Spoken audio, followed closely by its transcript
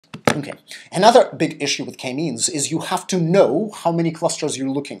Okay. Another big issue with k-means is you have to know how many clusters you're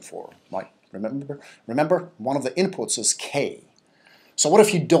looking for, right? Remember, one of the inputs is k. So what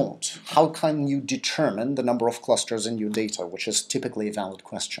if you don't? How can you determine the number of clusters in your data, which is typically a valid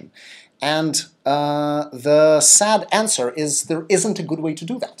question? And the sad answer is there isn't a good way to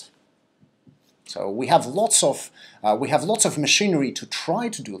do that. So we have lots of machinery to try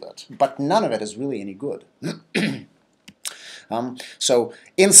to do that, but none of it is really any good. So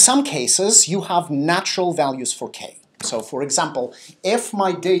in some cases, you have natural values for k. So for example, if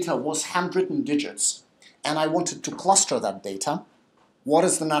my data was handwritten digits and I wanted to cluster that data, what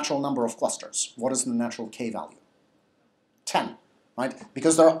is the natural number of clusters? What is the natural k value? 10, right?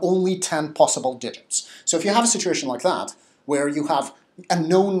 Because there are only 10 possible digits. So if you have a situation like that, where you have a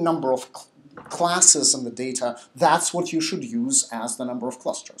known number of classes in the data, that's what you should use as the number of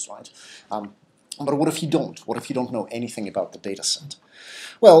clusters, right? But what if you don't? What if you don't know anything about the data set?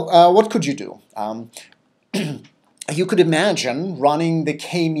 Well, what could you do? You could imagine running the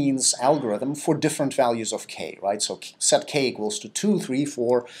k-means algorithm for different values of k, right? So set k equals to 2, 3,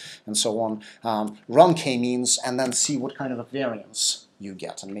 4, and so on. Run k-means and then see what kind of a variance you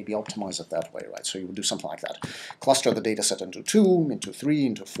get, and maybe optimize it that way, right? So you would do something like that. Cluster the data set into 2, into 3,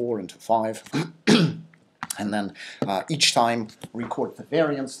 into 4, into 5. And then each time record the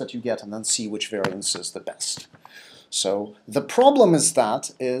variance that you get and then see which variance is the best. So the problem is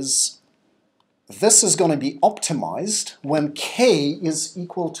this is going to be optimized when k is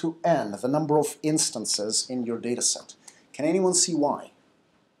equal to n, the number of instances in your data set. Can anyone see why?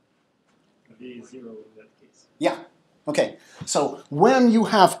 It'll be 0 in that case. Yeah. Okay. So when you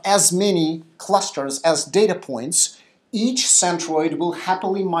have as many clusters as data points, each centroid will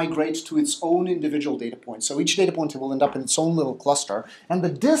happily migrate to its own individual data point. So each data point will end up in its own little cluster, and the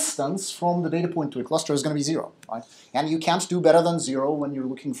distance from the data point to a cluster is going to be 0, right? And you can't do better than 0 when you're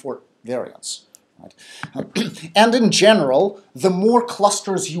looking for variance. Right? And in general, the more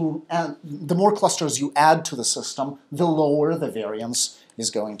clusters you add to the system, the lower the variance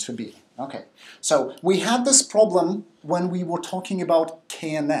is going to be. Okay, so we had this problem when we were talking about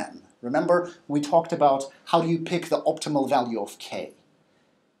k and n. Remember, we talked about how do you pick the optimal value of k.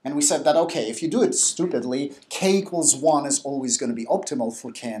 And we said that, okay, if you do it stupidly, k equals 1 is always going to be optimal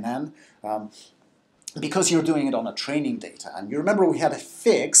for k and n because you're doing it on a training data. And you remember we had a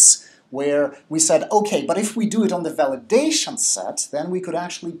fix where we said, okay, but if we do it on the validation set, then we could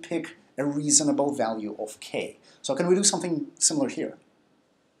actually pick a reasonable value of k. So can we do something similar here?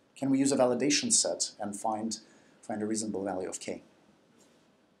 Can we use a validation set and find a reasonable value of k?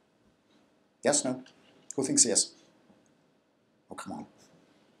 Yes, no? Who thinks yes? Oh, come on.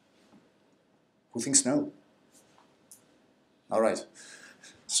 Who thinks no? All right.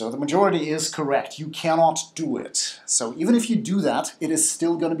 So the majority is correct. You cannot do it. So even if you do that, it is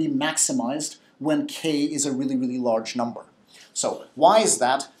still going to be maximized when k is a really, really large number. So why is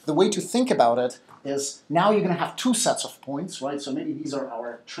that? The way to think about it is now you're going to have two sets of points, right? So maybe these are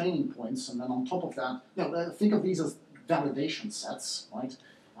our training points, and then on top of that, think of these as validation sets, right?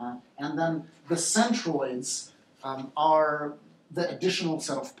 And then the centroids are the additional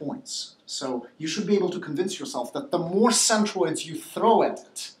set of points. So you should be able to convince yourself that the more centroids you throw at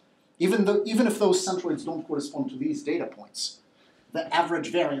it, even if those centroids don't correspond to these data points, the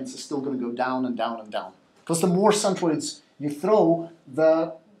average variance is still going to go down and down and down. Because the more centroids you throw,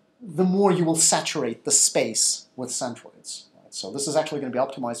 the more you will saturate the space with centroids. Right? So this is actually going to be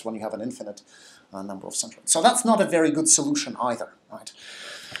optimized when you have an infinite number of centroids. So that's not a very good solution either. Right?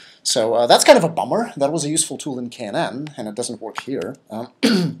 So that's kind of a bummer. That was a useful tool in KNN, and it doesn't work here.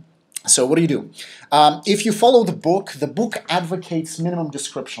 So what do? If you follow the book advocates minimum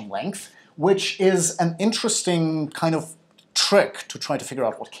description length, which is an interesting kind of trick to try to figure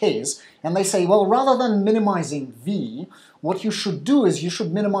out what k is. And they say, well, rather than minimizing v, what you should do is you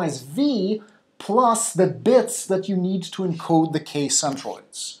should minimize v plus the bits that you need to encode the k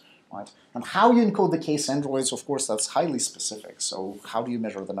centroids. Right? And how you encode the k centroids, of course, that's highly specific. So how do you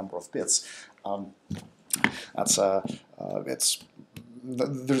measure the number of bits?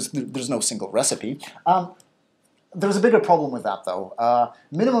 There's no single recipe. There's a bigger problem with that, though.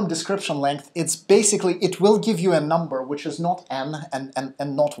 Minimum description length, it will give you a number which is not n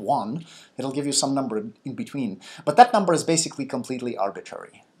and not 1. It'll give you some number in between. But that number is basically completely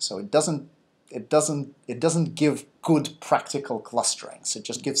arbitrary. So it doesn't give good practical clusterings. It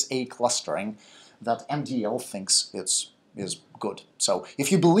just gives a clustering that MDL thinks is good. So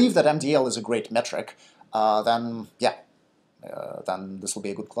if you believe that MDL is a great metric, then yeah, then this will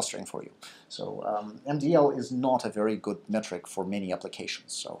be a good clustering for you. So MDL is not a very good metric for many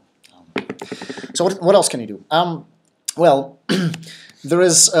applications. So, what else can you do? Well, there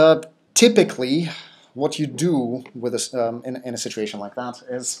is typically what you do with in a situation like that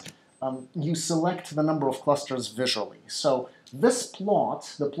is you select the number of clusters visually. So this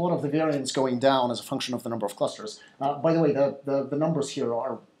plot, the plot of the variance going down as a function of the number of clusters, by the way, the numbers here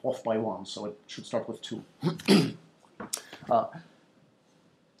are off by 1, so it should start with 2.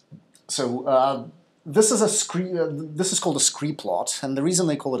 This is a scree. This is called a scree plot, and the reason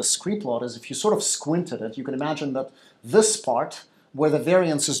they call it a scree plot is if you sort of squint at it, you can imagine that this part, where the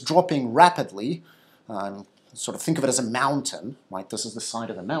variance is dropping rapidly, sort of think of it as a mountain, right? This is the side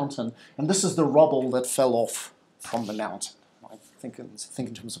of the mountain, and this is the rubble that fell off from the mountain. Right? Think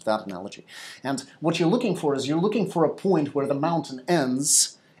in terms of that analogy. And what you're looking for is you're looking for a point where the mountain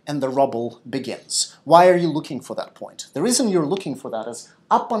ends and the rubble begins. Why are you looking for that point? The reason you're looking for that is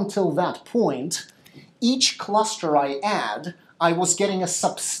up until that point, each cluster I add, I was getting a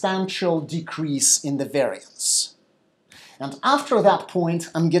substantial decrease in the variance. And after that point,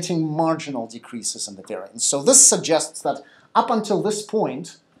 I'm getting marginal decreases in the variance. So this suggests that up until this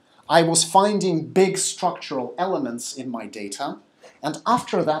point, I was finding big structural elements in my data. And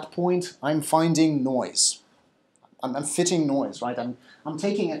after that point, I'm finding noise. I'm fitting noise, right? I'm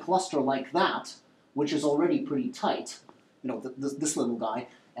taking a cluster like that, which is already pretty tight, this little guy,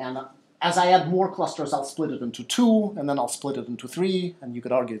 and as I add more clusters, I'll split it into 2, and then I'll split it into 3, and you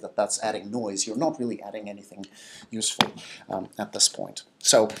could argue that that's adding noise. You're not really adding anything useful at this point.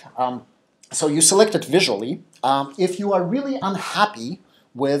 So you select it visually. If you are really unhappy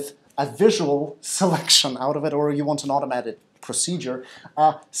with a visual selection out of it, or you want an automated procedure,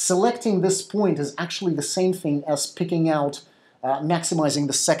 selecting this point is actually the same thing as picking out, maximizing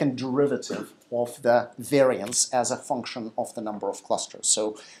the second derivative of the variance as a function of the number of clusters.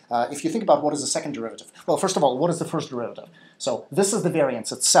 So if you think about what is the second derivative, well, first of all, what is the first derivative? So this is the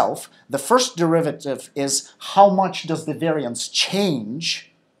variance itself. The first derivative is how much does the variance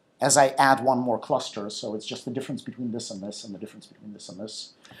change as I add one more cluster. So it's just the difference between this and this and the difference between this and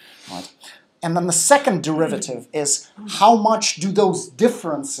this. Right? And then the second derivative is how much do those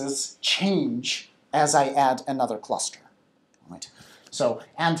differences change as I add another cluster. Right? So,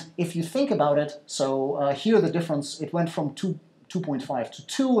 and if you think about it, so here the difference, it went from 2.5 to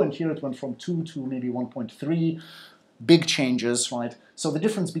 2, and here it went from 2 to maybe 1.3. Big changes, right? So the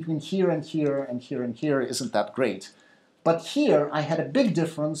difference between here and here and here and here isn't that great. But here I had a big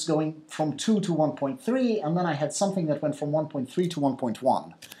difference going from 2 to 1.3, and then I had something that went from 1.3 to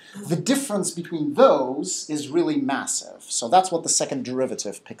 1.1. The difference between those is really massive. So that's what the second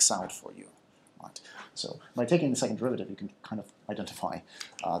derivative picks out for you. Right? So by taking the second derivative, you can kind of identify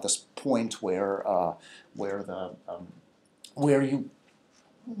this point where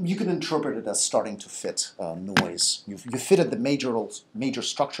you can interpret it as starting to fit noise. You've fitted the major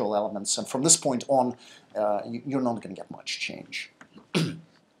structural elements, and from this point on, you're not going to get much change.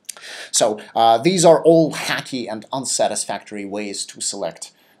 So these are all hacky and unsatisfactory ways to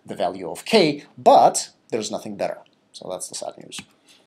select the value of k, but there's nothing better. So that's the sad news.